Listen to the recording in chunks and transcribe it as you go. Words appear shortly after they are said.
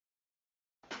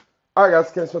All right,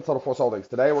 guys, Ken Smith, Total Force Holdings.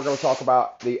 Today we're going to talk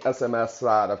about the SMS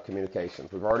side of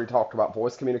communications. We've already talked about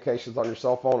voice communications on your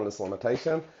cell phone and its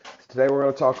limitation. Today we're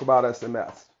going to talk about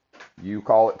SMS. You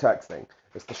call it texting.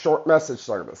 It's the short message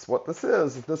service. What this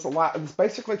is this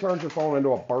basically turns your phone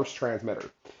into a burst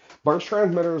transmitter. Burst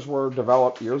transmitters were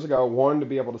developed years ago, one to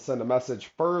be able to send a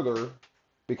message further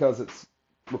because it's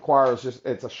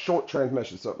a short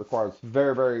transmission, so it requires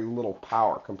very, very little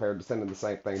power compared to sending the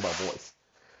same thing by voice.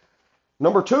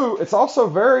 Number two, it's also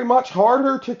very much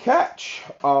harder to catch.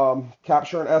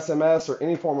 Capturing SMS or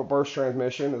any form of burst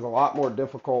transmission is a lot more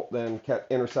difficult than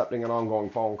intercepting an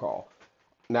ongoing phone call.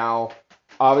 Now,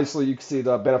 obviously, you can see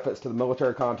the benefits to the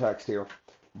military context here,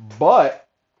 but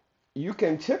you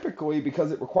can typically,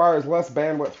 because it requires less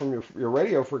bandwidth from your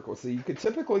radio frequency, you can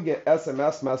typically get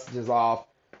SMS messages off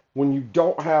when you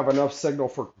don't have enough signal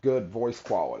for good voice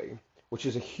quality, which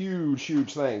is a huge,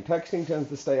 huge thing. Texting tends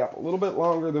to stay up a little bit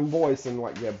longer than voice, and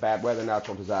like you have bad weather,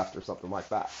 natural disaster, something like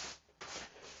that.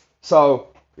 So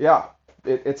yeah,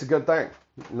 it's a good thing.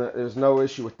 There's no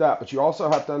issue with that. But you also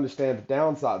have to understand the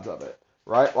downsides of it,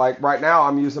 right? Like right now,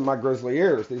 I'm using my Grizzly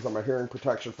ears. These are my hearing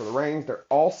protection for the rain. They're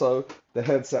also the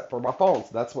headset for my phone.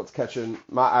 So that's what's catching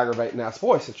my aggravating ass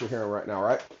voice that you're hearing right now,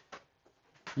 right?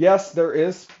 Yes, there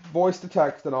is voice to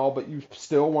text and all, but you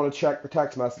still want to check the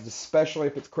text message, especially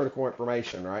if it's critical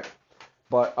information, right?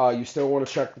 But you still want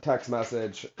to check the text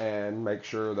message and make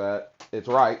sure that it's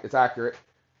right, it's accurate,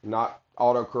 not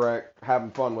autocorrect,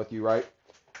 having fun with you, right?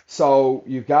 So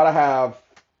you've got to have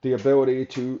the ability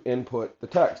to input the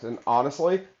text. And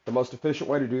honestly, the most efficient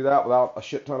way to do that without a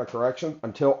shit ton of corrections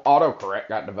until autocorrect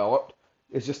got developed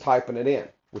is just typing it in.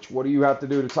 Which, what do you have to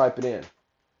do to type it in?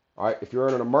 All right, if you're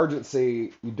in an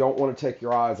emergency, you don't want to take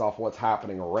your eyes off what's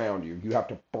happening around you. You have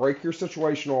to break your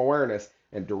situational awareness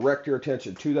and direct your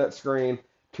attention to that screen,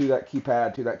 to that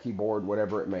keypad, to that keyboard,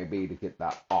 whatever it may be, to get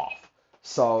that off.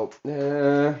 So,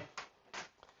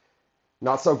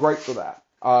 not so great for that.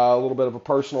 A little bit of a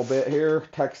personal bit here.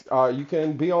 Text. You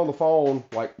can be on the phone,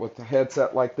 like with a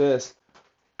headset like this,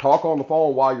 talk on the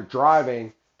phone while you're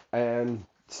driving, and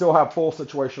still have full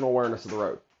situational awareness of the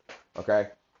road. Okay.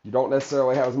 You don't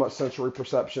necessarily have as much sensory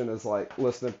perception as like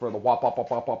listening for the wop wop wop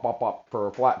wop wop wop wop for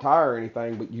a flat tire or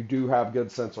anything, but you do have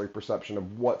good sensory perception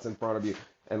of what's in front of you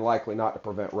and likely not to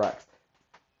prevent wrecks.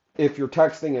 If you're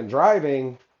texting and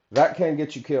driving, that can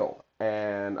get you killed.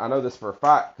 And I know this for a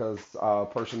fact because a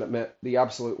person that meant the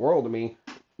absolute world to me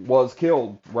was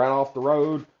killed, ran off the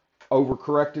road,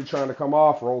 overcorrected trying to come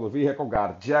off, rolled the vehicle,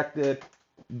 got ejected,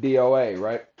 DOA,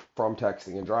 right, from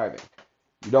texting and driving.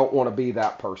 You don't want to be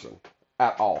that person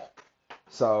at all.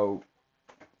 So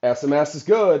SMS is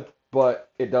good, but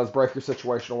it does break your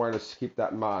situational awareness. So keep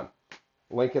that in mind.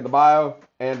 Link in the bio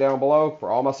and down below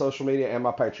for all my social media and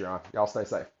my Patreon. Y'all stay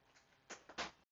safe.